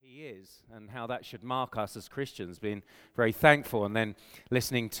is and how that should mark us as Christians, being very thankful. And then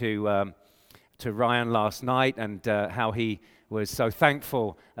listening to Ryan last night and how he was so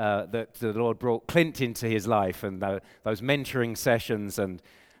thankful that the Lord brought Clint into his life and those mentoring sessions and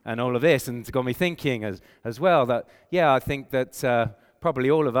all of this. And it got me thinking as well that, I think that probably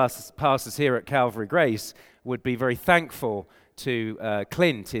all of us pastors here at Calvary Grace would be very thankful to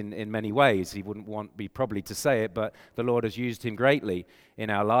Clint in many ways. He wouldn't want me probably to say it, but the Lord has used him greatly in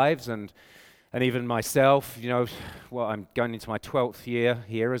our lives, and even myself. I'm going into my 12th year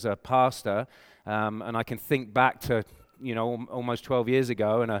here as a pastor, and I can think back to almost 12 years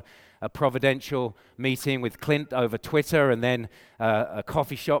ago and a providential meeting with Clint over Twitter, and then a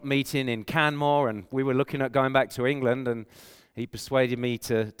coffee shop meeting in Canmore, and we were looking at going back to England, and he persuaded me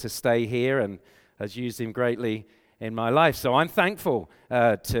to stay here and has used him greatly in my life. So I'm thankful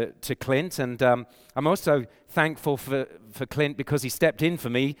to Clint, and I'm also thankful for Clint because he stepped in for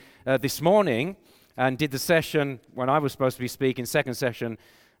me this morning and did the session when I was supposed to be speaking, second session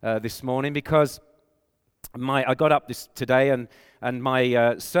this morning, because I got up today and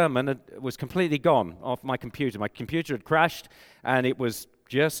my sermon was completely gone off my computer. My computer had crashed and it was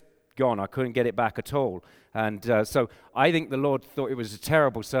just gone. I couldn't get it back at all. And so I think the Lord thought it was a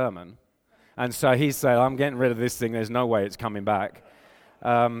terrible sermon. And so he said, I'm getting rid of this thing. There's no way it's coming back.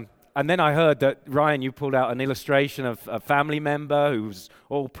 And then I heard that, Ryan, you pulled out an illustration of a family member who's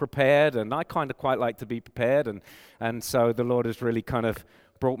all prepared. And I kind of quite like to be prepared. And so the Lord has really kind of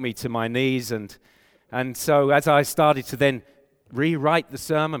brought me to my knees. And so as I started to then rewrite the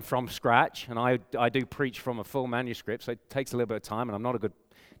sermon from scratch, and I do preach from a full manuscript, so it takes a little bit of time, and I'm not a good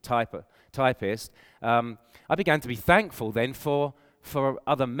typist, I began to be thankful then for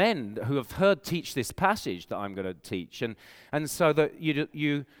other men who have heard teach this passage that I'm going to teach, and so that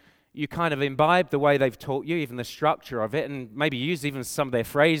you kind of imbibe the way they've taught you, even the structure of it, and maybe use even some of their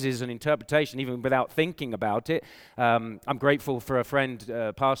phrases and interpretation even without thinking about it. I'm grateful for a friend,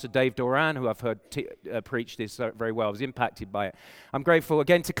 Pastor Dave Doran, who I've heard preach this very well. I was impacted by it. I'm grateful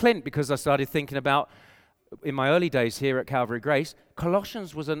again to Clint because I started thinking about, in my early days here at Calvary Grace,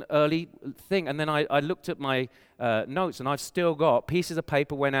 Colossians was an early thing. And then I looked at my notes, and I've still got pieces of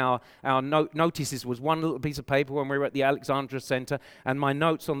paper when our notices was one little piece of paper when we were at the Alexandra Center, and my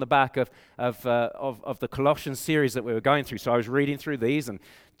notes on the back of the Colossians series that we were going through. So I was reading through these and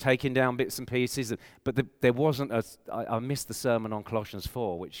taking down bits and pieces. But there wasn't I missed the sermon on Colossians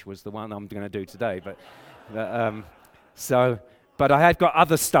 4, which was the one I'm going to do today. But I have got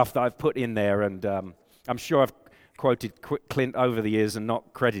other stuff that I've put in there, and I'm sure I've quoted Clint over the years and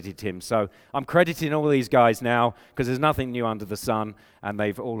not credited him. So I'm crediting all these guys now because there's nothing new under the sun, and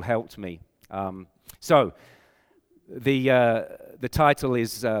they've all helped me. So the title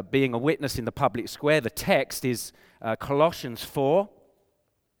is Being a Witness in the Public Square. The text is Colossians 4.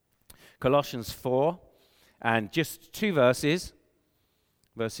 Colossians 4, and just two verses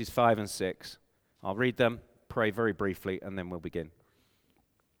 5 and 6. I'll read them, pray very briefly, and then we'll begin.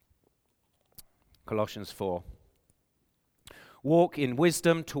 Colossians 4. Walk in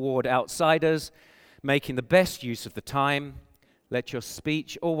wisdom toward outsiders, making the best use of the time. Let your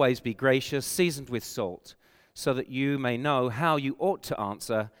speech always be gracious, seasoned with salt, so that you may know how you ought to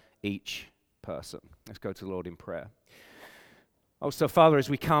answer each person. Let's go to the Lord in prayer. Oh, so Father, as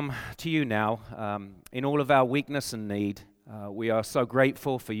we come to you now, in all of our weakness and need, we are so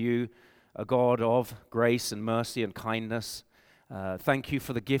grateful for you, a God of grace and mercy and kindness. Thank you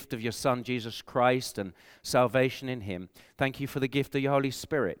for the gift of your Son, Jesus Christ, and salvation in him. Thank you for the gift of your Holy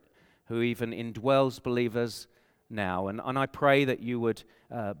Spirit, who even indwells believers now. And I pray that you would,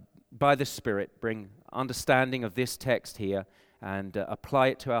 by the Spirit, bring understanding of this text here and apply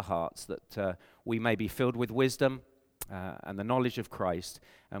it to our hearts, that we may be filled with wisdom and the knowledge of Christ,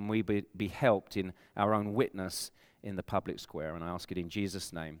 and we be helped in our own witness in the public square. And I ask it in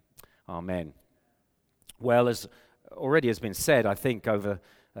Jesus' name. Amen. Well, as already has been said, I think, over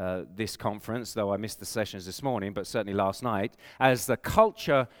this conference, though I missed the sessions this morning, but certainly last night, as the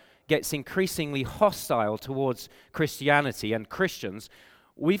culture gets increasingly hostile towards Christianity and Christians,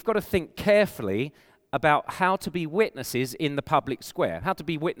 we've got to think carefully about how to be witnesses in the public square, how to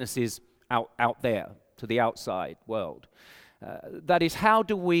be witnesses out there to the outside world. That is, how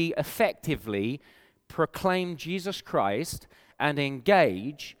do we effectively proclaim Jesus Christ and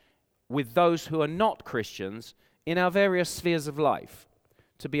engage with those who are not Christians in our various spheres of life,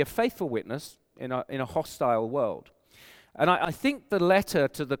 to be a faithful witness in a hostile world. And I think the letter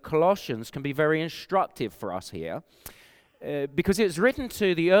to the Colossians can be very instructive for us here, because it's written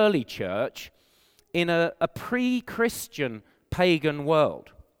to the early church in a pre-Christian pagan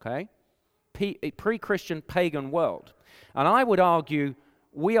world, okay? Pre-Christian pagan world. And I would argue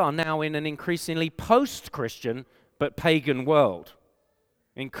we are now in an increasingly post-Christian but pagan world.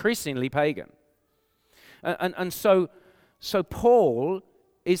 Increasingly pagan. And so Paul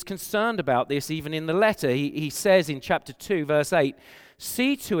is concerned about this even in the letter. He says in chapter 2, verse 8,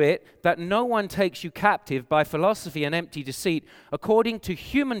 "See to it that no one takes you captive by philosophy and empty deceit, according to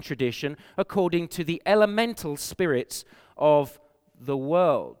human tradition, according to the elemental spirits of the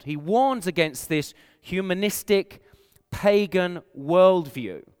world." He warns against this humanistic, pagan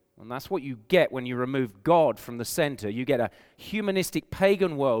worldview. And that's what you get when you remove God from the center. You get a humanistic,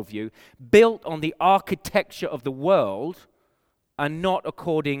 pagan worldview built on the architecture of the world and not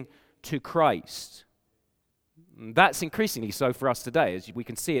according to Christ. And that's increasingly so for us today, as we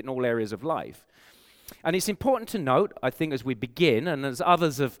can see it in all areas of life. And it's important to note, I think, as we begin, and as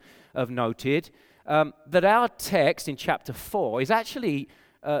others have noted, that our text in chapter 4 is actually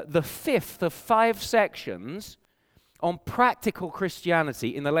the fifth of 5 sections on practical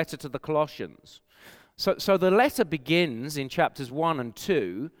Christianity in the letter to the Colossians. So the letter begins in chapters 1 and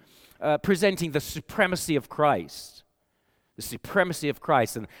 2 presenting the supremacy of Christ. The supremacy of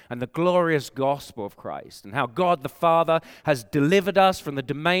Christ and the glorious gospel of Christ, and how God the Father has delivered us from the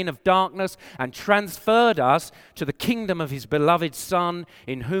domain of darkness and transferred us to the kingdom of his beloved Son,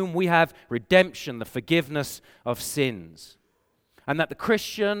 in whom we have redemption, the forgiveness of sins. And that the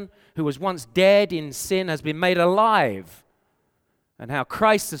Christian who was once dead in sin has been made alive, and how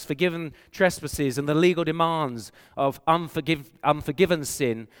Christ has forgiven trespasses and the legal demands of unforgiven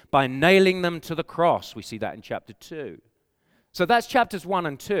sin by nailing them to the cross. We see that in chapter 2. So that's chapters 1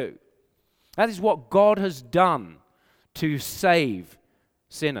 and 2. That is what God has done to save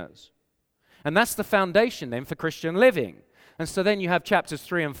sinners. And that's the foundation then for Christian living. And so then you have chapters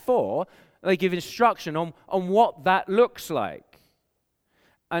 3 and 4. They give instruction on what that looks like.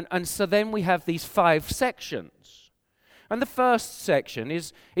 And so then we have these 5 sections. And the first section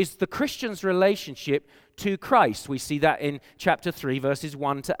is the Christian's relationship to Christ. We see that in chapter 3, verses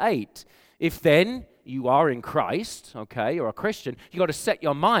 1 to 8. If then you are in Christ, okay, you're a Christian, you've got to set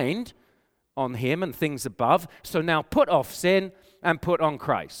your mind on him and things above. So now put off sin and put on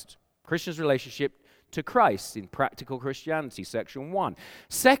Christ. Christian's relationship to Christ in practical Christianity, section 1.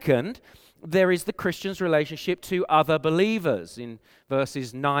 Second, there is the Christian's relationship to other believers in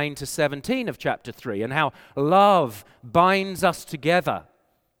verses 9 to 17 of chapter 3, and how love binds us together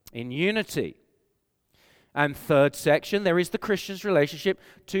in unity. And third section, there is the Christian's relationship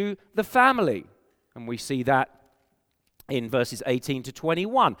to the family. And we see that in verses 18 to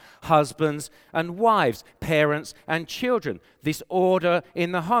 21. Husbands and wives, parents and children. This order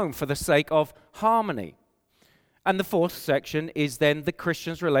in the home for the sake of harmony. And the fourth section is then the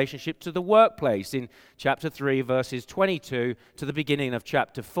Christian's relationship to the workplace in chapter 3, verses 22 to the beginning of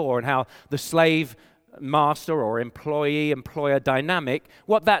chapter 4, and how the slave master or employee-employer dynamic,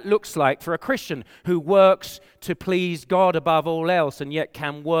 what that looks like for a Christian who works to please God above all else and yet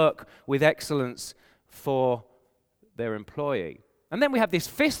can work with excellence for their employee. And then we have this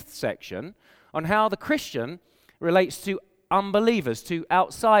fifth section on how the Christian relates to unbelievers, to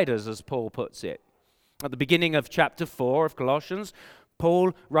outsiders, as Paul puts it. At the beginning of chapter 4 of Colossians,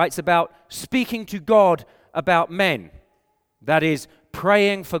 Paul writes about speaking to God about men. That is,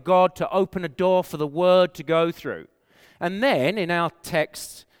 praying for God to open a door for the word to go through. And then, in our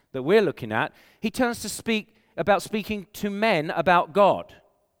text that we're looking at, he turns to speaking to men about God.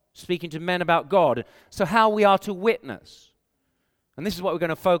 Speaking to men about God. So how we are to witness. And this is what we're going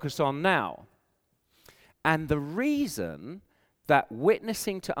to focus on now. And the reason that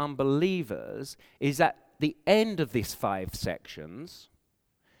witnessing to unbelievers is at the end of these 5 sections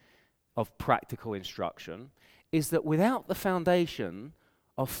of practical instruction is that without the foundation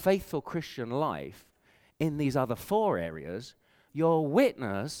of faithful Christian life in these other 4 areas, your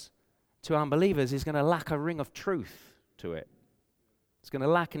witness to unbelievers is going to lack a ring of truth to it. It's going to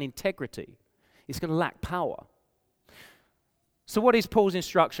lack an integrity. It's going to lack power. So what is Paul's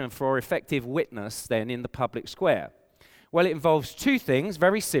instruction for effective witness then in the public square? Well, it involves 2 things,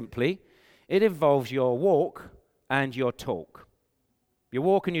 very simply. It involves your walk and your talk. Your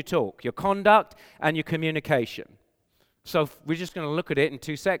walk and your talk, your conduct and your communication. So we're just going to look at it in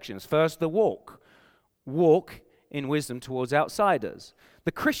 2 sections. First, the walk. Walk in wisdom towards outsiders.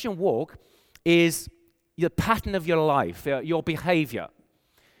 The Christian walk is the pattern of your life, your behavior.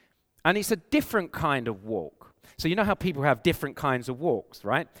 And it's a different kind of walk. So you know how people have different kinds of walks,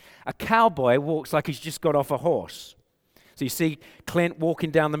 right? A cowboy walks like he's just got off a horse. So you see Clint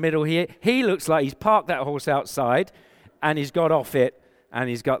walking down the middle here. He looks like he's parked that horse outside and he's got off it and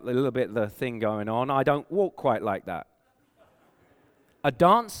he's got a little bit of the thing going on. I don't walk quite like that. A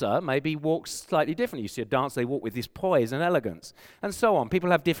dancer maybe walks slightly differently. You see a dancer, they walk with this poise and elegance, and so on.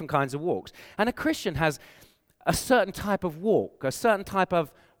 People have different kinds of walks. And a Christian has a certain type of walk, a certain type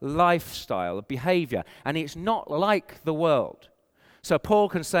of lifestyle, of behavior, and it's not like the world. So Paul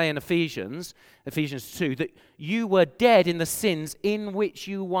can say in Ephesians 2, that you were dead in the sins in which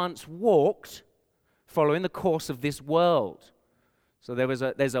you once walked, following the course of this world. So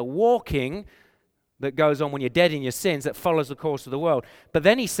there's a walking that goes on when you're dead in your sins that follows the course of the world. But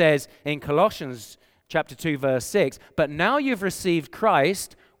then he says in Colossians chapter 2, verse 6, but now you've received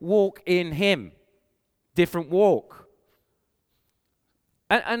Christ, walk in him. Different walk.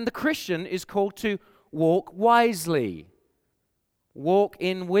 And the Christian is called to walk wisely. Walk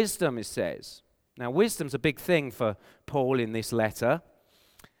in wisdom, it says. Now, wisdom's a big thing for Paul in this letter.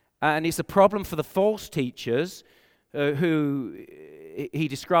 And it's a problem for the false teachers who he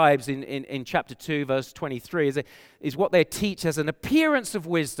describes in chapter 2, verse 23, is what they teach as an appearance of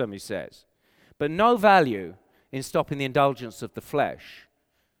wisdom, he says, but no value in stopping the indulgence of the flesh.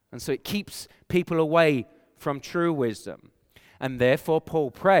 And so it keeps people away from true wisdom. And therefore,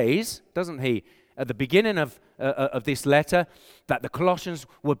 Paul prays, doesn't he, at the beginning of this letter, that the Colossians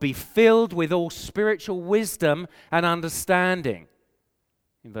would be filled with all spiritual wisdom and understanding.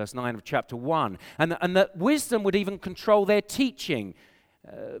 In verse 9 of chapter 1. And that wisdom would even control their teaching.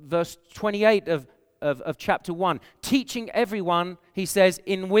 Verse 28 of chapter 1. Teaching everyone, he says,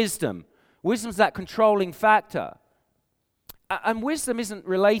 in wisdom. Wisdom's that controlling factor. And wisdom isn't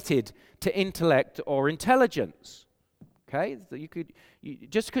related to intellect or intelligence. Okay?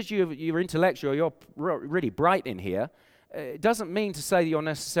 Just because you're intellectual, you're really bright in here, it doesn't mean to say that you're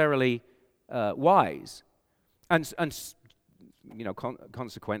necessarily wise. And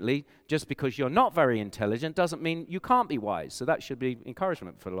consequently, just because you're not very intelligent doesn't mean you can't be wise. So that should be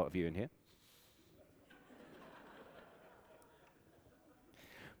encouragement for a lot of you in here.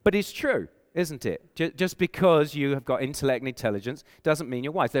 But it's true, isn't it? Just because you have got intellect and intelligence doesn't mean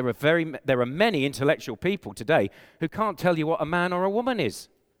you're wise. There are many intellectual people today who can't tell you what a man or a woman is,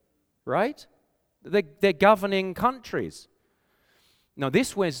 right? They're governing countries. Now,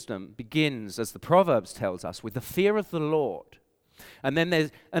 this wisdom begins, as the Proverbs tells us, with the fear of the Lord. And then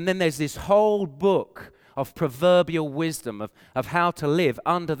there's this whole book of proverbial wisdom of how to live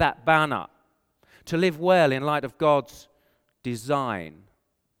under that banner, to live well in light of God's design.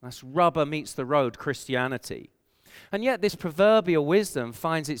 That's rubber meets the road Christianity. And yet this proverbial wisdom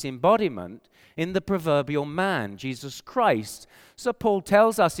finds its embodiment in the proverbial man, Jesus Christ. So Paul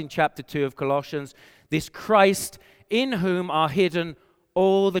tells us in chapter 2 of Colossians, this Christ in whom are hidden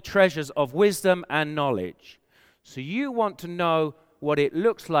all the treasures of wisdom and knowledge. So you want to know what it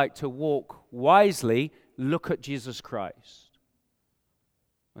looks like to walk wisely, look at Jesus Christ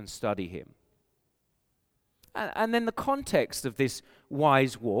and study him. And then the context of this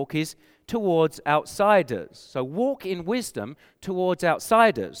wise walk is towards outsiders. So walk in wisdom towards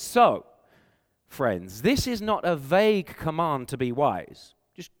outsiders. So, friends, this is not a vague command to be wise.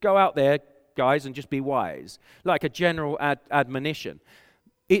 Just go out there, guys, and just be wise, like a general admonition.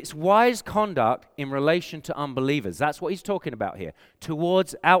 It's wise conduct in relation to unbelievers. That's what he's talking about here.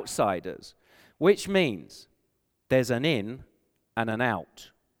 Towards outsiders, which means there's an in and an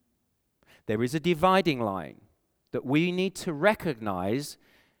out. There is a dividing line that we need to recognize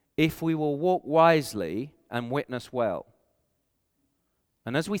if we will walk wisely and witness well.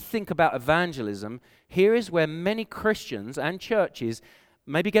 And as we think about evangelism, here is where many Christians and churches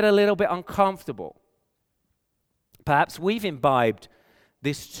maybe get a little bit uncomfortable. Perhaps we've imbibed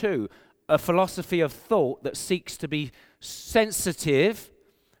this too, a philosophy of thought that seeks to be sensitive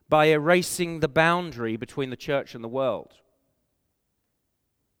by erasing the boundary between the church and the world.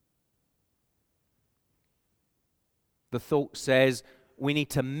 The thought says we need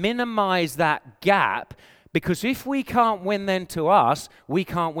to minimize that gap because if we can't win them to us, we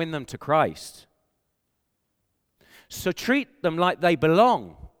can't win them to Christ. So treat them like they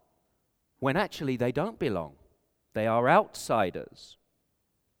belong when actually they don't belong. They are outsiders.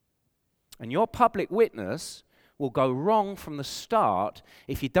 And your public witness will go wrong from the start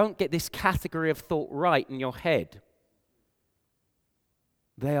if you don't get this category of thought right in your head.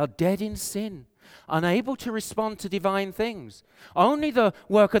 They are dead in sin, unable to respond to divine things. Only the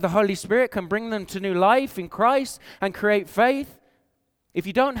work of the Holy Spirit can bring them to new life in Christ and create faith. If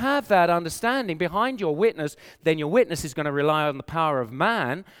you don't have that understanding behind your witness, then your witness is going to rely on the power of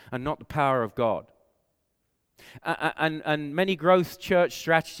man and not the power of God. And many growth church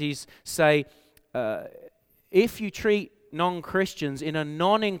strategies say, if you treat non-Christians in a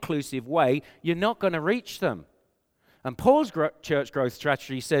non-inclusive way, you're not going to reach them. And Paul's church growth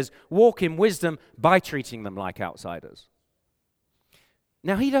strategy says, walk in wisdom by treating them like outsiders.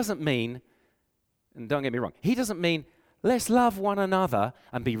 Now, he doesn't mean, and don't get me wrong, he doesn't mean let's love one another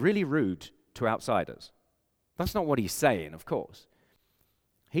and be really rude to outsiders. That's not what he's saying, of course.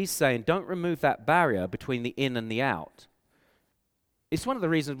 He's saying don't remove that barrier between the in and the out. It's one of the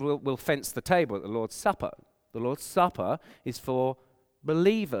reasons we'll fence the table at the Lord's Supper. The Lord's Supper is for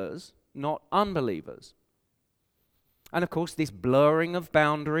believers, not unbelievers. And of course, this blurring of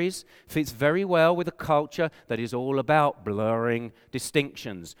boundaries fits very well with a culture that is all about blurring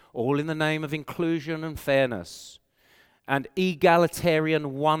distinctions, all in the name of inclusion and fairness, and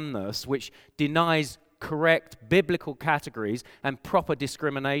egalitarian oneness, which denies correct biblical categories and proper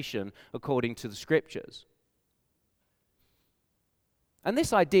discrimination according to the Scriptures. And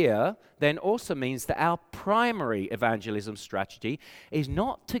this idea then also means that our primary evangelism strategy is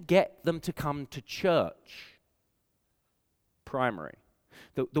not to get them to come to church. Primary.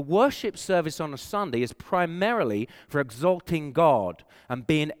 The worship service on a Sunday is primarily for exalting God and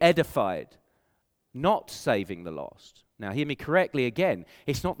being edified, not saving the lost. Now, hear me correctly again.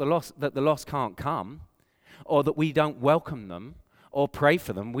 It's not that the lost can't come, or that we don't welcome them or pray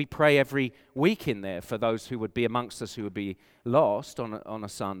for them. We pray every week in there for those who would be amongst us who would be lost on a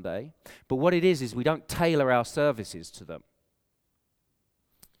Sunday. But what it is we don't tailor our services to them.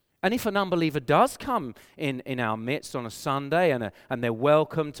 And if an unbeliever does come in our midst on a Sunday and they're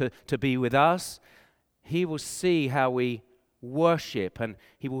welcome to be with us, he will see how we worship and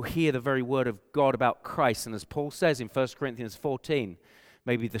he will hear the very word of God about Christ. And as Paul says in 1 Corinthians 14,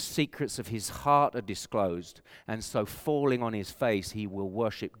 maybe the secrets of his heart are disclosed, and so falling on his face, he will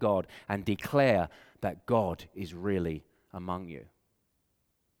worship God and declare that God is really among you.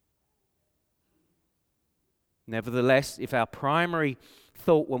 Nevertheless, if our primary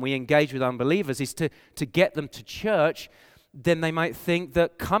thought when we engage with unbelievers is to get them to church, then they might think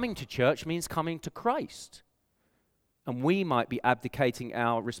that coming to church means coming to Christ. And we might be abdicating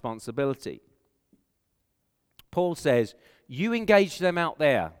our responsibility. Paul says, you engage them out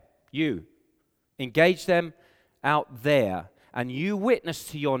there. You engage them out there. And you witness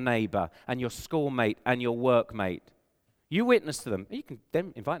to your neighbor and your schoolmate and your workmate. You witness to them. You can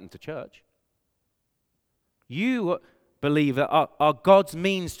then invite them to church. You, believer, are God's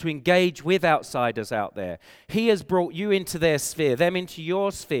means to engage with outsiders out there. He has brought you into their sphere, them into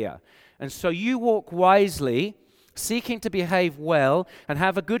your sphere. And so you walk wisely, seeking to behave well and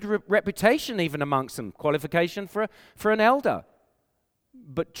have a good reputation even amongst them, qualification for an elder,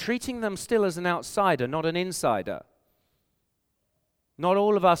 but treating them still as an outsider, not an insider. Not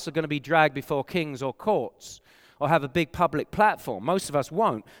all of us are going to be dragged before kings or courts or have a big public platform. Most of us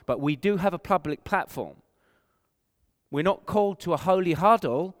won't, but we do have a public platform. We're not called to a holy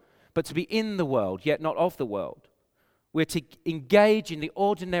huddle, but to be in the world, yet not of the world. We're to engage in the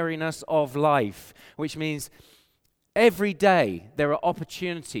ordinariness of life, which means every day there are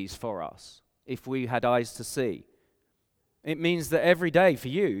opportunities for us if we had eyes to see. It means that every day for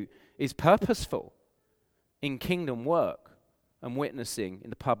you is purposeful in kingdom work and witnessing in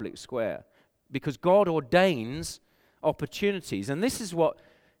the public square, because God ordains opportunities. And this is what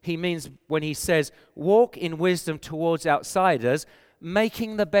he means when he says, walk in wisdom towards outsiders,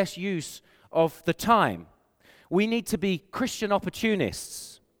 making the best use of the time. We need to be Christian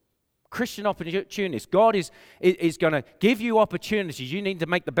opportunists. Christian opportunists. God is going to give you opportunities. You need to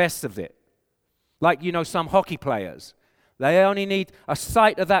make the best of it. Like, some hockey players. They only need a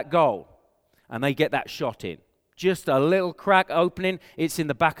sight of that goal, and they get that shot in. Just a little crack opening, it's in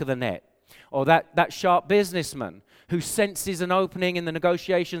the back of the net. Or that sharp businessman who senses an opening in the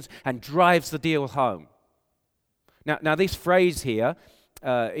negotiations and drives the deal home. Now this phrase here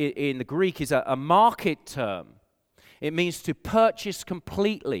in the Greek is a market term. It means to purchase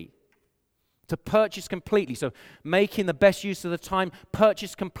completely. To purchase completely. So making the best use of the time,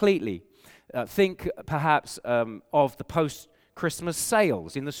 purchase completely. Think perhaps of the post-Christmas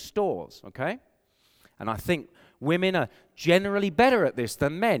sales in the stores, okay? And I think women are generally better at this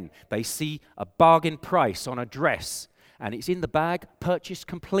than men. They see a bargain price on a dress, and it's in the bag, purchased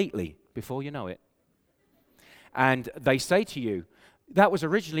completely before you know it. And they say to you, that was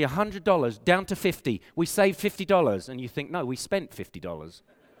originally $100, down to $50. We saved $50. And you think, no, we spent $50.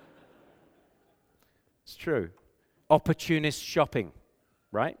 It's true. Opportunist shopping,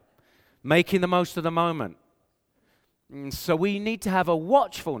 right? Making the most of the moment. So we need to have a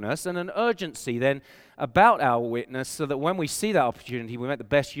watchfulness and an urgency then about our witness so that when we see that opportunity, we make the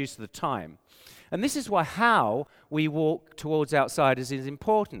best use of the time. And this is why how we walk towards outsiders is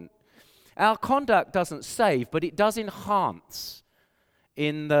important. Our conduct doesn't save, but it does enhance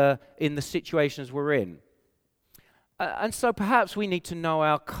in the situations we're in. And so perhaps we need to know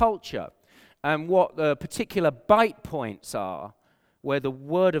our culture and what the particular bite points are where the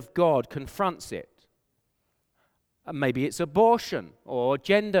Word of God confronts it. Maybe it's abortion or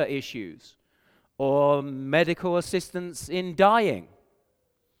gender issues or medical assistance in dying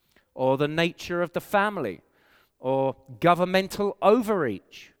or the nature of the family or governmental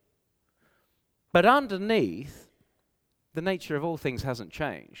overreach. But underneath, the nature of all things hasn't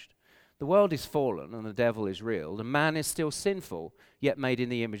changed. The world is fallen and the devil is real. The man is still sinful, yet made in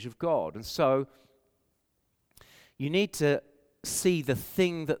the image of God. And so you need to see the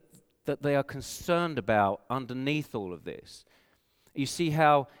thing that they are concerned about underneath all of this. You see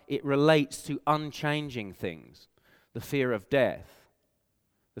how it relates to unchanging things. The fear of death,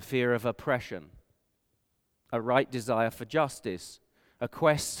 the fear of oppression, a right desire for justice, a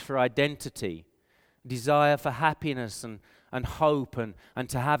quest for identity, desire for happiness and hope and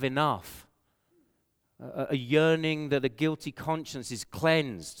to have enough, a yearning that a guilty conscience is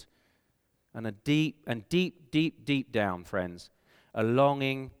cleansed, and a deep down, friends, a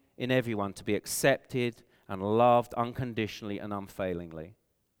longing in everyone to be accepted and loved unconditionally and unfailingly.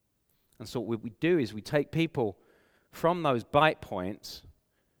 And so what we do is we take people from those bite points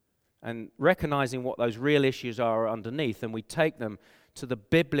and recognizing what those real issues are underneath, and we take them to the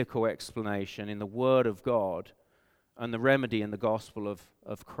biblical explanation in the Word of God and the remedy in the gospel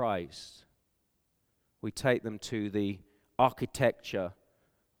of Christ. We take them to the architecture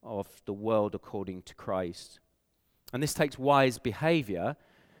of the world according to Christ. And this takes wise behavior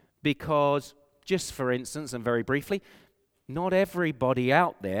because, just for instance, and very briefly, not everybody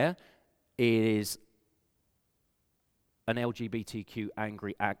out there is an LGBTQ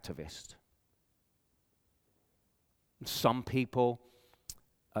angry activist. Some people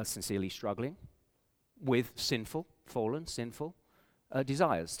are sincerely struggling with fallen, sinful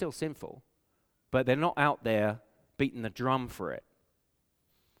desires, still sinful, but they're not out there beating the drum for it.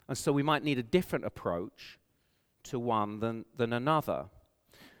 And so we might need a different approach to one than another.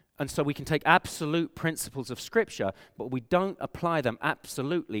 And so we can take absolute principles of Scripture, but we don't apply them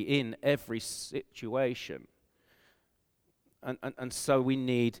absolutely in every situation. And so we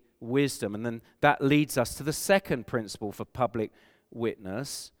need wisdom. And then that leads us to the second principle for public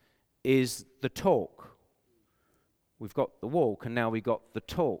witness, is the talk. We've got the walk, and now we've got the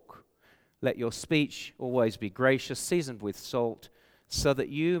talk. Let your speech always be gracious, seasoned with salt, so that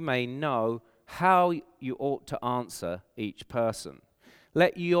you may know how you ought to answer each person.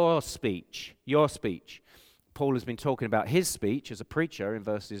 Let your speech, Paul has been talking about his speech as a preacher in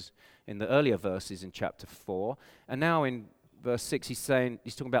the earlier verses in chapter 4, and now in verse 6 he's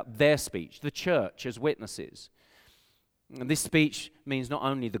talking about their speech, the church as witnesses. And this speech means not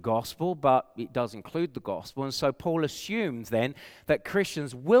only the gospel, but it does include the gospel. And so Paul assumes then that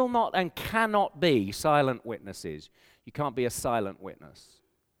Christians will not and cannot be silent witnesses. You can't be a silent witness.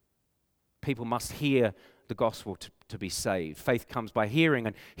 People must hear the gospel to be saved. Faith comes by hearing,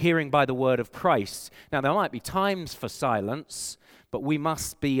 and hearing by the word of Christ. Now, there might be times for silence, but we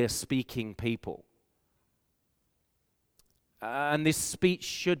must be a speaking people. And this speech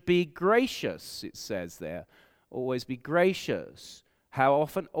should be gracious, it says there. Always be gracious. How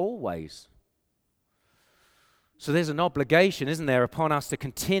often? Always. So there's an obligation, isn't there, upon us to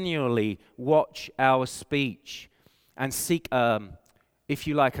continually watch our speech and seek, if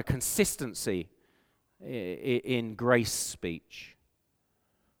you like, a consistency in grace speech.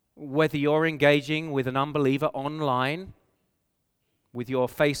 Whether you're engaging with an unbeliever online, with your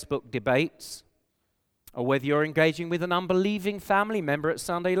Facebook debates, or whether you're engaging with an unbelieving family member at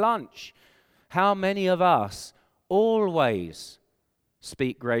Sunday lunch, how many of us always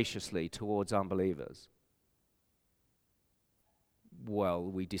speak graciously towards unbelievers? Well,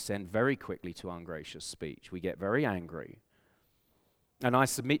 we descend very quickly to ungracious speech. We get very angry. And I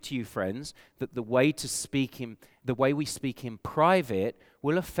submit to you, friends, that the way we speak in private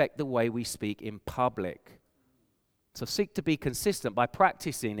will affect the way we speak in public. So seek to be consistent by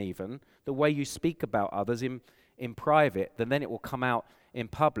practicing even the way you speak about others in private, then it will come out in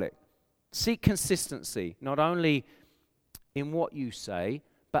public. Seek consistency, not only in what you say,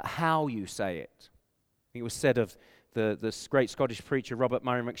 but how you say it. It was said of the great Scottish preacher Robert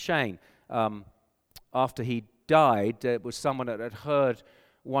Murray McCheyne, after he died, it was someone that had heard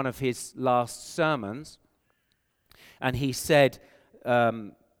one of his last sermons, and he said,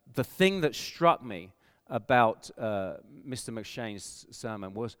 the thing that struck me about Mr. McCheyne's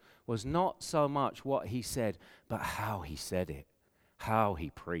sermon was not so much what he said, but how he said it, how he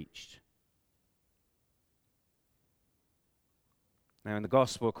preached. Now, in the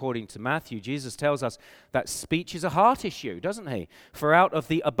gospel according to Matthew, Jesus tells us that speech is a heart issue, doesn't he? For out of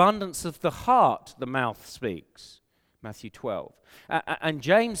the abundance of the heart, the mouth speaks. Matthew 12. And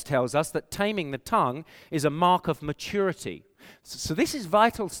James tells us that taming the tongue is a mark of maturity. So this is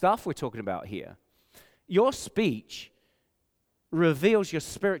vital stuff we're talking about here. Your speech reveals your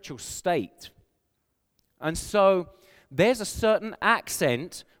spiritual state. And so there's a certain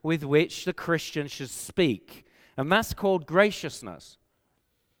accent with which the Christian should speak, and that's called graciousness.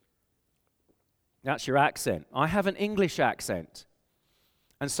 That's your accent. I have an English accent,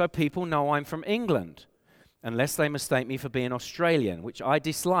 and so people know I'm from England, unless they mistake me for being Australian, which I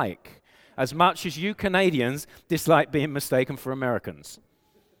dislike, as much as you Canadians dislike being mistaken for Americans.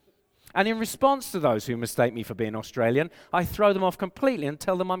 And in response to those who mistake me for being Australian, I throw them off completely and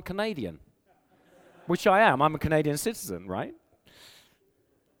tell them I'm Canadian, which I am. I'm a Canadian citizen, right?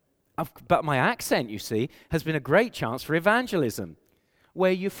 But my accent, you see, has been a great chance for evangelism.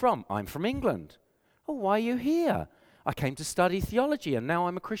 Where are you from? I'm from England. Oh, why are you here? I came to study theology, and now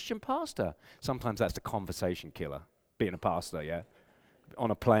I'm a Christian pastor. Sometimes that's the conversation killer, being a pastor, yeah?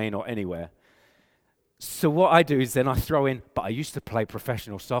 On a plane or anywhere. So what I do is then I throw in, but I used to play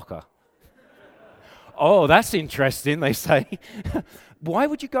professional soccer. Oh, that's interesting, they say. Why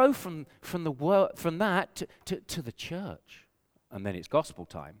would you go from that to the church? And then it's gospel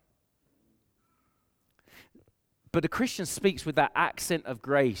time. But the Christian speaks with that accent of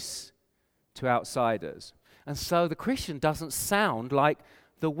grace to outsiders. And so the Christian doesn't sound like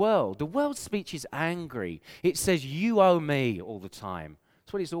the world. The world's speech is angry. It says, you owe me all the time.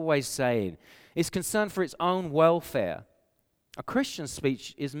 That's what it's always saying. It's concerned for its own welfare. A Christian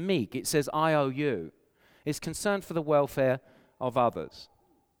speech is meek. It says, I owe you. It's concerned for the welfare of others.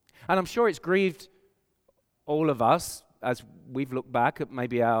 And I'm sure it's grieved all of us as we've looked back at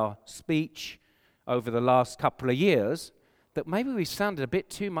maybe our speech over the last couple of years, that maybe we sounded a bit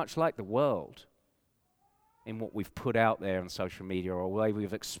too much like the world in what we've put out there on social media, or the way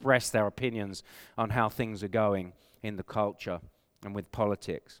we've expressed our opinions on how things are going in the culture and with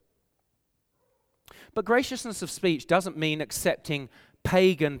politics. But graciousness of speech doesn't mean accepting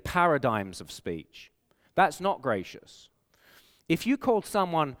pagan paradigms of speech. That's not gracious. If you call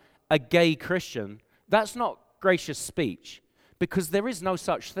someone a gay Christian, that's not gracious speech, because there is no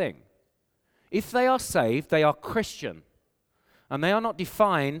such thing. If they are saved, they are Christian, and they are not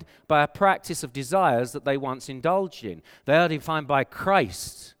defined by a practice of desires that they once indulged in. They are defined by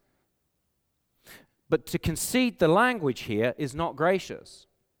Christ. But to concede the language here is not gracious.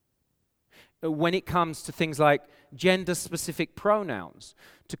 When it comes to things like gender-specific pronouns,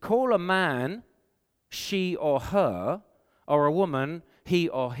 to call a man she or her, or a woman he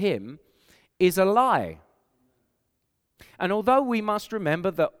or him, is a lie. And although we must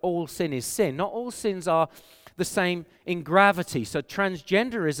remember that all sin is sin, not all sins are the same in gravity. So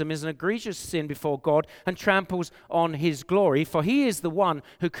transgenderism is an egregious sin before God and tramples on his glory, for he is the one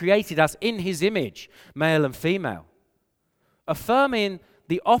who created us in his image, male and female. Affirming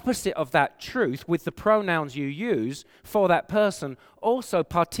the opposite of that truth with the pronouns you use for that person also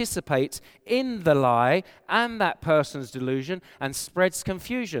participates in the lie and that person's delusion and spreads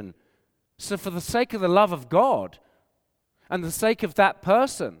confusion. So for the sake of the love of God and the sake of that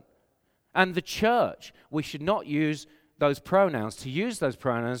person and the church, we should not use those pronouns. To use those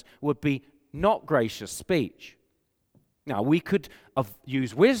pronouns would be not gracious speech. Now, we could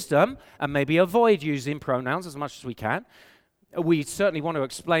use wisdom and maybe avoid using pronouns as much as we can. We certainly want to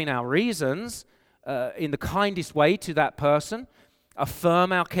explain our reasons in the kindest way to that person,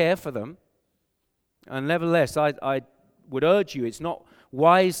 affirm our care for them. And nevertheless, I would urge you, it's not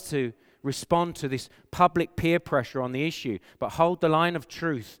wise to respond to this public peer pressure on the issue, but hold the line of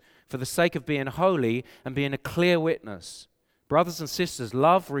truth for the sake of being holy and being a clear witness. Brothers and sisters,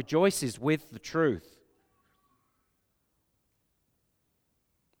 love rejoices with the truth.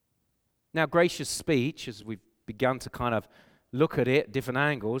 Now, gracious speech, as we've begun to kind of look at it, different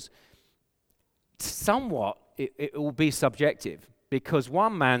angles, somewhat it will be subjective, because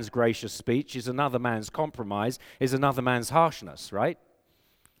one man's gracious speech is another man's compromise, is another man's harshness, right?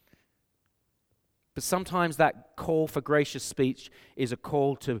 But sometimes that call for gracious speech is a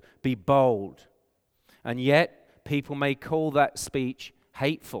call to be bold. And yet, people may call that speech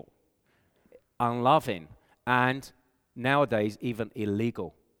hateful, unloving, and nowadays even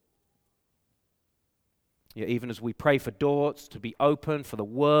illegal. Yeah, even as we pray for doors to be open, for the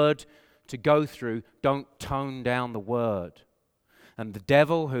word to go through, don't tone down the word. And the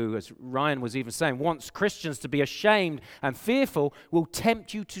devil, who, as Ryan was even saying, wants Christians to be ashamed and fearful, will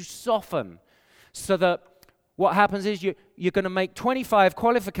tempt you to soften. So that what happens is you're going to make 25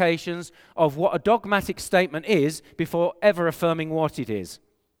 qualifications of what a dogmatic statement is before ever affirming what it is,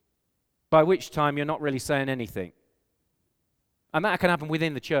 by which time you're not really saying anything. And that can happen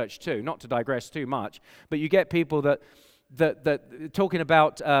within the church too, not to digress too much, but you get people that talking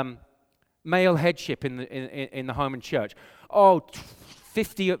about male headship in the home and church. Oh,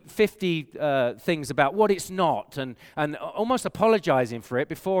 50 things about what it's not, and almost apologizing for it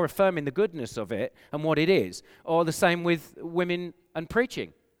before affirming the goodness of it and what it is. Or the same with women and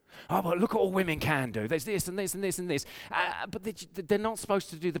preaching. Oh, but look at all women can do. There's this and this and this and this. But they're not supposed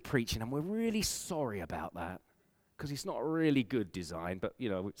to do the preaching, and we're really sorry about that because it's not a really good design, but,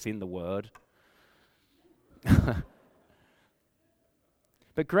 it's in the Word.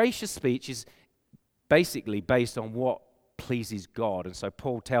 But gracious speech is basically based on what pleases God. And so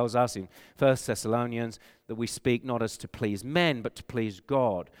Paul tells us in 1 Thessalonians that we speak not as to please men, but to please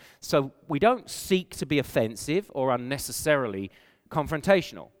God. So we don't seek to be offensive or unnecessarily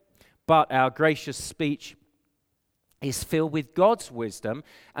confrontational. But our gracious speech is filled with God's wisdom,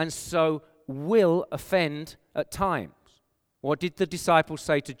 and so will offend at times. What did the disciples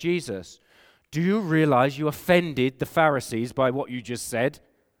say to Jesus? Do you realize you offended the Pharisees by what you just said?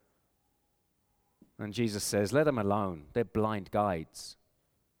 And Jesus says, let them alone. They're blind guides.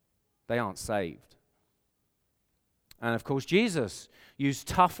 They aren't saved. And of course, Jesus used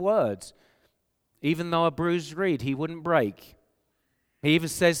tough words. Even though a bruised reed he wouldn't break. He even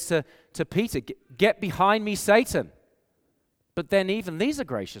says to Peter, get behind me, Satan. But then even these are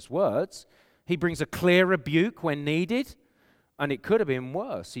gracious words. He brings a clear rebuke when needed. And it could have been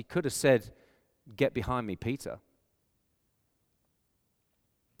worse. He could have said, get behind me, Peter.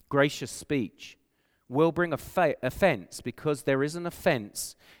 Gracious speech will bring offense because there is an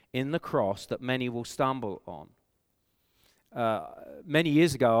offense in the cross that many will stumble on. Many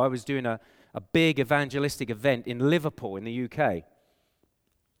years ago, I was doing a big evangelistic event in Liverpool in the UK.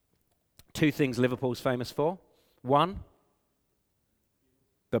 2 things Liverpool's famous for. 1,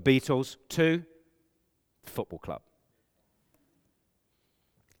 the Beatles. 2, football club.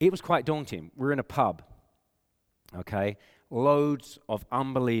 It was quite daunting. We're in a pub, okay? Loads of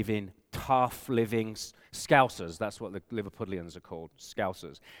unbelieving, tough living Scousers. That's what the Liverpudlians are called,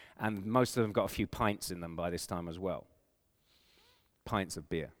 Scousers. And most of them got a few pints in them by this time as well. Pints of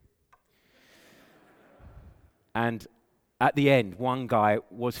beer. And at the end, one guy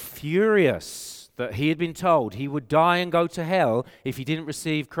was furious that he had been told he would die and go to hell if he didn't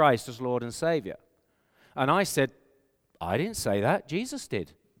receive Christ as Lord and Savior. And I said, I didn't say that, Jesus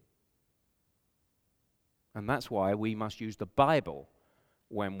did. And that's why we must use the Bible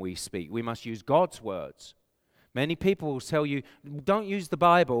when we speak. We must use God's words. Many people will tell you, don't use the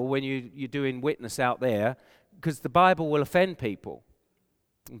Bible when you're doing witness out there, because the Bible will offend people.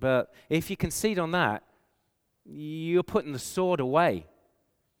 But if you concede on that, you're putting the sword away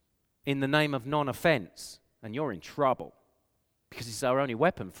in the name of non-offense, and you're in trouble, because it's our only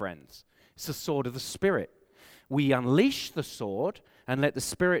weapon, friends. It's the sword of the Spirit. We unleash the sword and let the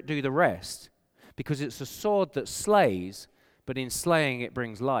Spirit do the rest, because it's a sword that slays, but in slaying it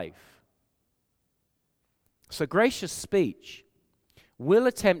brings life. So gracious speech will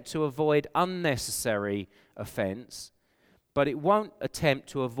attempt to avoid unnecessary offense, but it won't attempt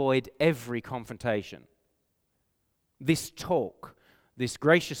to avoid every confrontation. This talk, this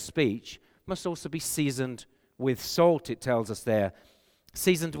gracious speech, must also be seasoned with salt, it tells us there.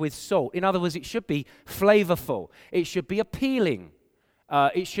 Seasoned with salt. In other words, it should be flavorful. It should be appealing.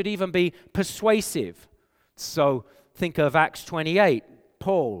 It should even be persuasive. So think of Acts 28,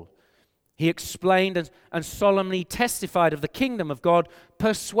 Paul. He explained and solemnly testified of the kingdom of God,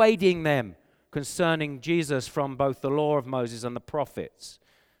 persuading them concerning Jesus from both the law of Moses and the prophets.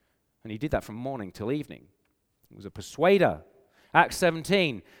 And he did that from morning till evening. He was a persuader. Acts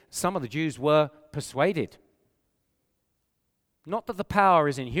 17, some of the Jews were persuaded. Not that the power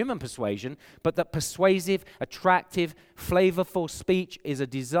is in human persuasion, but that persuasive, attractive, flavorful speech is a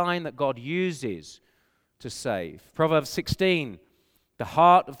design that God uses to save. Proverbs 16, the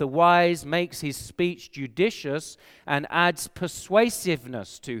heart of the wise makes his speech judicious and adds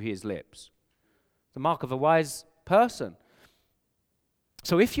persuasiveness to his lips. The mark of a wise person.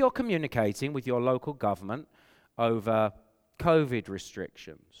 So if you're communicating with your local government over COVID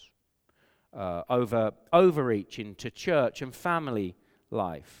restrictions, over overreach into church and family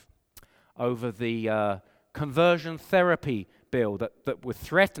life, over the conversion therapy bill that would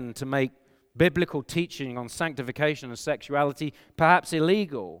threaten to make biblical teaching on sanctification and sexuality perhaps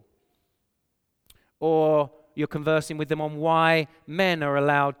illegal, or you're conversing with them on why men are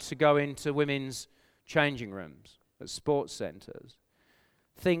allowed to go into women's changing rooms at sports centers,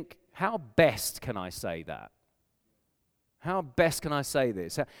 think, how best can I say that? How best can I say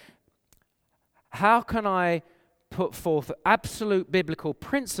this? How can I put forth absolute biblical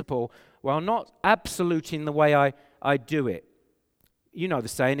principle while not absoluting the way I do it? You know the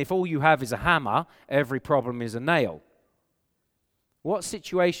saying, if all you have is a hammer, every problem is a nail. What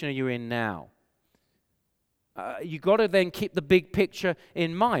situation are you in now? You've got to then keep the big picture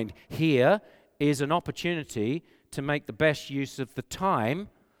in mind. Here is an opportunity to make the best use of the time.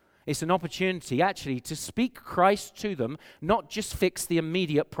 It's an opportunity actually to speak Christ to them, not just fix the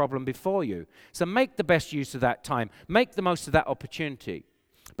immediate problem before you. So make the best use of that time. Make the most of that opportunity.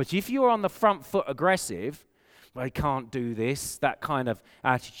 But if you're on the front foot aggressive, I can't do this, that kind of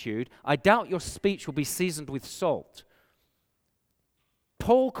attitude, I doubt your speech will be seasoned with salt.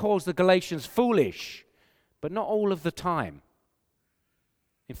 Paul calls the Galatians foolish, but not all of the time.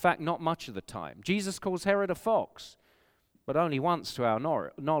 In fact, not much of the time. Jesus calls Herod a fox, but only once to our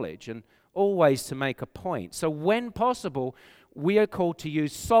knowledge, and always to make a point. So when possible, we are called to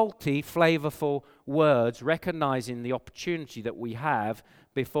use salty, flavorful words, recognizing the opportunity that we have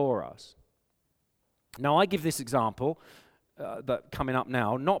before us. Now, I give this example that coming up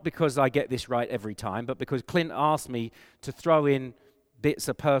now, not because I get this right every time, but because Clint asked me to throw in bits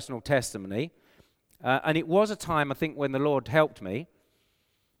of personal testimony. And it was a time, I think, when the Lord helped me.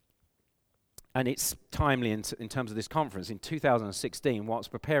 And it's timely in terms of this conference. In 2016,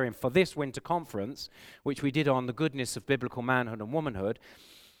 whilst preparing for this winter conference, which we did on the goodness of biblical manhood and womanhood,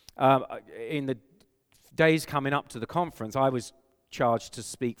 in the days coming up to the conference, I was charged to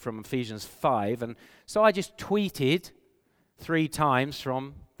speak from Ephesians 5. And so I just tweeted 3 times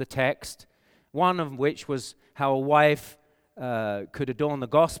from the text, one of which was how a wife could adorn the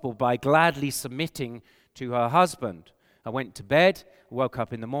gospel by gladly submitting to her husband. I went to bed, woke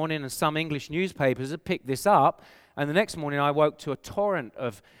up in the morning, and some English newspapers had picked this up, and the next morning I woke to a torrent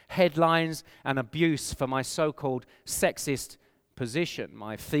of headlines and abuse for my so-called sexist position.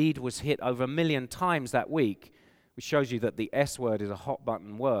 My feed was hit over 1 million times that week, which shows you that the S word is a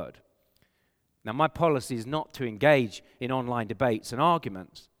hot-button word. Now, my policy is not to engage in online debates and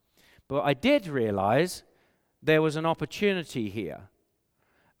arguments, but I did realize there was an opportunity here,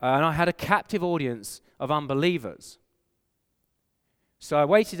 and I had a captive audience of unbelievers. So I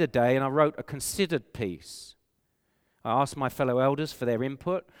waited a day and I wrote a considered piece. I asked my fellow elders for their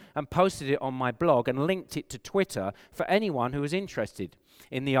input and posted it on my blog and linked it to Twitter for anyone who was interested.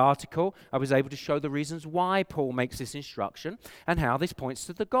 In the article, I was able to show the reasons why Paul makes this instruction and how this points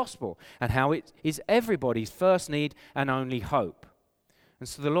to the gospel and how it is everybody's first need and only hope. And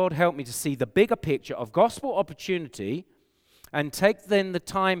so the Lord helped me to see the bigger picture of gospel opportunity and take then the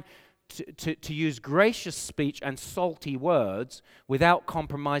time to use gracious speech and salty words without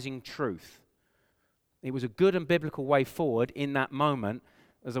compromising truth. It was a good and biblical way forward in that moment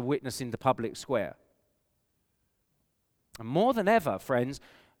as a witness in the public square. And more than ever, friends,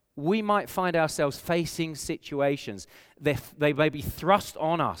 we might find ourselves facing situations. They may be thrust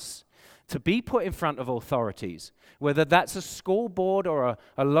on us to be put in front of authorities, whether that's a school board or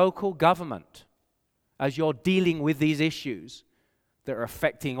a local government, as you're dealing with these issues that are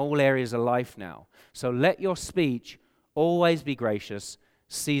affecting all areas of life now. So let your speech always be gracious,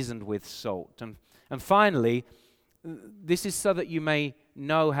 seasoned with salt. And finally, this is so that you may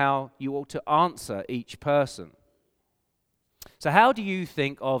know how you ought to answer each person. So how do you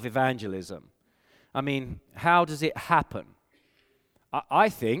think of evangelism? I mean, how does it happen? I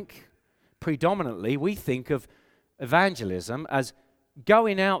think, predominantly, we think of evangelism as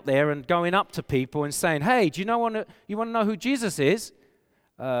going out there and going up to people and saying, hey, do you want to know who Jesus is?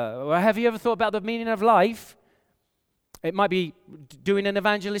 Have you ever thought about the meaning of life? It might be doing an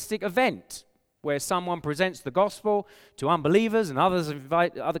evangelistic event where someone presents the gospel to unbelievers and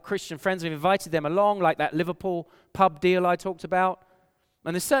other Christian friends have invited them along, like that Liverpool pub deal I talked about.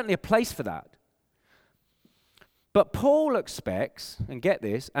 And there's certainly a place for that. But Paul expects, and get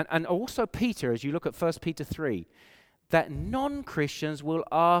this, and also Peter, as you look at 1 Peter 3, that non-Christians will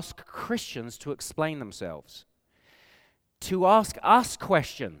ask Christians to explain themselves, to ask us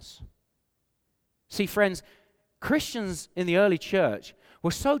questions. See, friends, Christians in the early church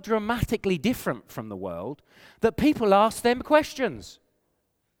were so dramatically different from the world that people asked them questions.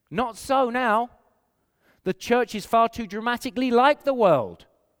 Not so now. The church is far too dramatically like the world.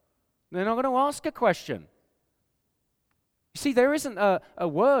 They're not going to ask a question. You see, there isn't a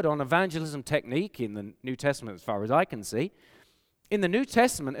word on evangelism technique in the New Testament as far as I can see. In the New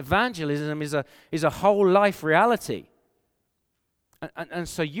Testament, evangelism is a whole life reality. And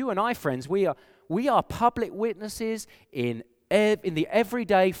so you and I, friends, we are public witnesses in the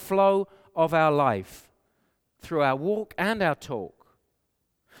everyday flow of our life, through our walk and our talk.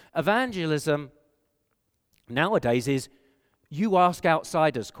 Evangelism nowadays is you ask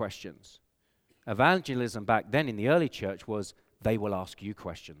outsiders questions. Evangelism back then in the early church was they will ask you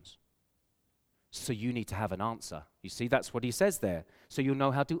questions. So you need to have an answer. You see, that's what he says there. So you'll know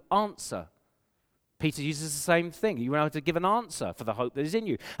how to answer Peter uses the same thing. You will have to give an answer for the hope that is in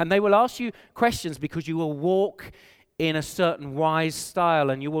you. And they will ask you questions because you will walk in a certain wise style,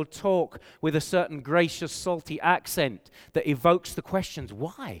 and you will talk with a certain gracious, salty accent that evokes the questions,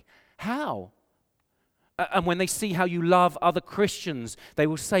 why? How? And when they see how you love other Christians, they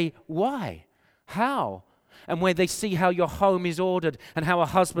will say, why? How? And when they see how your home is ordered and how a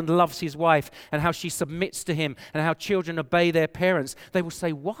husband loves his wife and how she submits to him and how children obey their parents, they will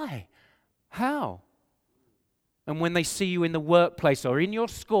say, why? How? And when they see you in the workplace or in your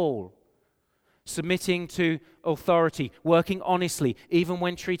school, submitting to authority, working honestly, even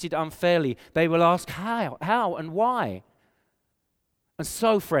when treated unfairly, they will ask how and why. And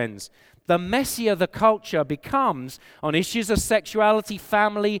so, friends, the messier the culture becomes on issues of sexuality,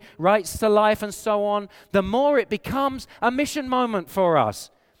 family, rights to life, and so on, the more it becomes a mission moment for us.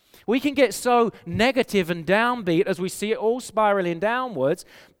 We can get so negative and downbeat as we see it all spiraling downwards,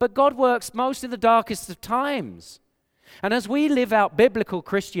 but God works most in the darkest of times. And as we live out biblical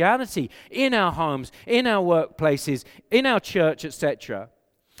Christianity in our homes, in our workplaces, in our church, etc.,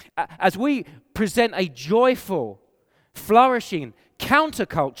 as we present a joyful, flourishing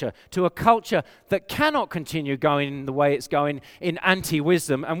counterculture to a culture that cannot continue going the way it's going in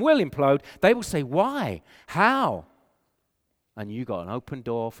anti-wisdom and will implode, they will say, why? How? And you got an open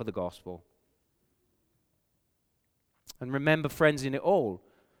door for the gospel. And remember, friends, in it all,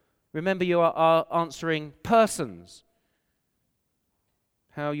 remember you are answering persons.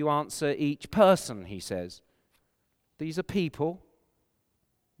 How you answer each person, he says. These are people.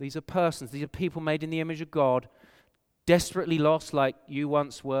 These are persons. These are people made in the image of God, desperately lost like you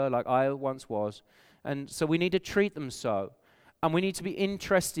once were, like I once was. And so we need to treat them so. And we need to be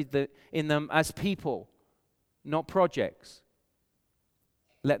interested in them as people, not projects.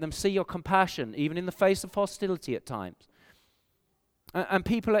 Let them see your compassion, even in the face of hostility at times. And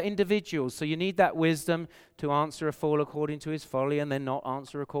people are individuals, so you need that wisdom to answer a fool according to his folly and then not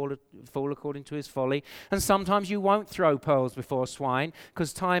answer a fool according to his folly. And sometimes you won't throw pearls before swine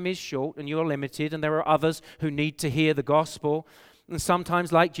because time is short and you're limited and there are others who need to hear the gospel. And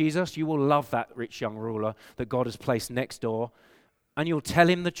sometimes, like Jesus, you will love that rich young ruler that God has placed next door and you'll tell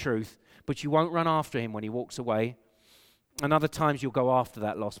him the truth, but you won't run after him when he walks away. And other times you'll go after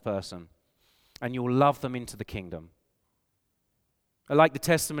that lost person and you'll love them into the kingdom. I like the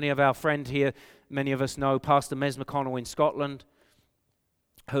testimony of our friend here, many of us know, Pastor Mes McConnell in Scotland,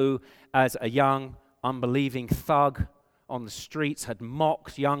 who, as a young, unbelieving thug on the streets, had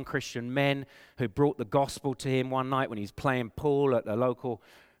mocked young Christian men who brought the gospel to him one night when he was playing pool at a local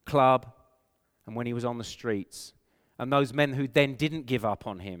club and when he was on the streets. And those men who then didn't give up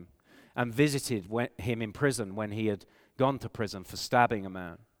on him and visited him in prison when he had gone to prison for stabbing a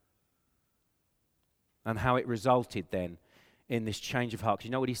man. And how it resulted then in this change of heart. 'Cause you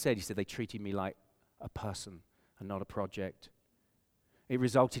know what he said? He said, they treated me like a person and not a project. It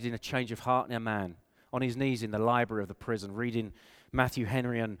resulted in a change of heart in a man on his knees in the library of the prison, reading Matthew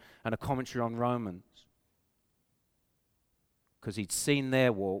Henry and a commentary on Romans. Because he'd seen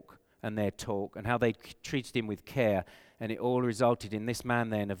their walk and their talk and how they treated him with care. And it all resulted in this man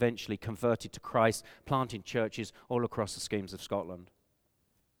then eventually converted to Christ, planting churches all across the schemes of Scotland.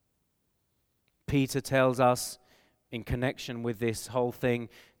 Peter tells us, in connection with this whole thing,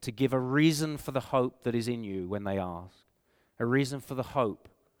 to give a reason for the hope that is in you when they ask. A reason for the hope.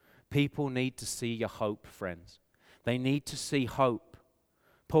 People need to see your hope, friends. They need to see hope.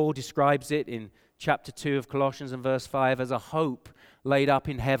 Paul describes it in chapter 2 of Colossians and verse 5 as a hope laid up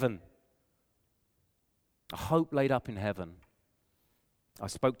in heaven. A hope laid up in heaven. I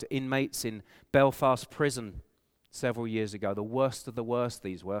spoke to inmates in Belfast prison several years ago. The worst of the worst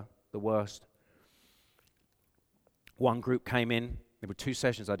these were. The worst. One group came in. There were 2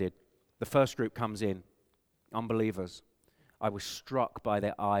 sessions I did. The first group comes in, unbelievers. I was struck by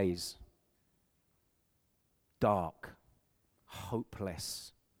their eyes. Dark,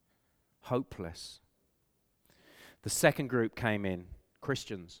 hopeless, hopeless. The second group came in,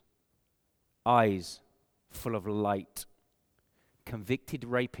 Christians. Eyes full of light. Convicted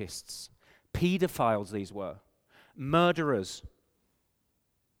rapists. Pedophiles these were. Murderers.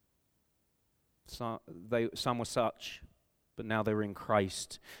 Some were such, but now they were in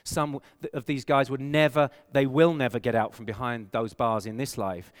Christ. Some of these guys will never get out from behind those bars in this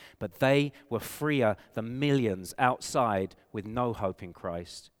life, but they were freer than millions outside with no hope in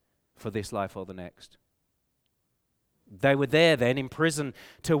Christ for this life or the next. They were there then in prison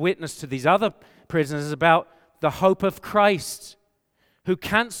to witness to these other prisoners about the hope of Christ, who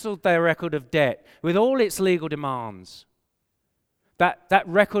cancelled their record of debt with all its legal demands. That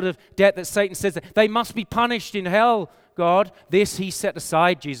record of debt that Satan says that they must be punished in hell God. This he set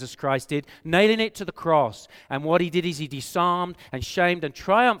aside, Jesus Christ did, nailing it to the cross. And what he did is he disarmed and shamed and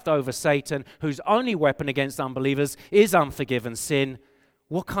triumphed over Satan, whose only weapon against unbelievers is unforgiven sin.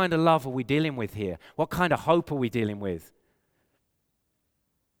 What kind of love are we dealing with here? What kind of hope are we dealing with?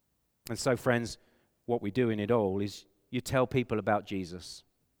 And so, friends, what we do in it all is you tell people about Jesus.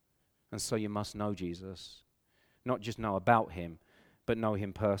 And so you must know Jesus. Not just know about him, but know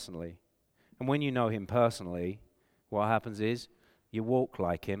him personally. And when you know him personally, what happens is you walk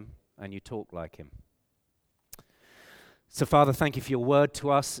like him and you talk like him. So, Father, thank you for your word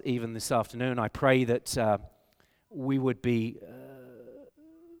to us even this afternoon. I pray that we would be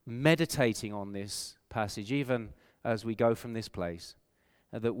meditating on this passage even as we go from this place,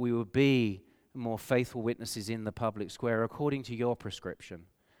 that we would be more faithful witnesses in the public square according to your prescription,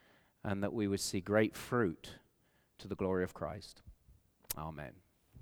 and that we would see great fruit to the glory of Christ. Amen.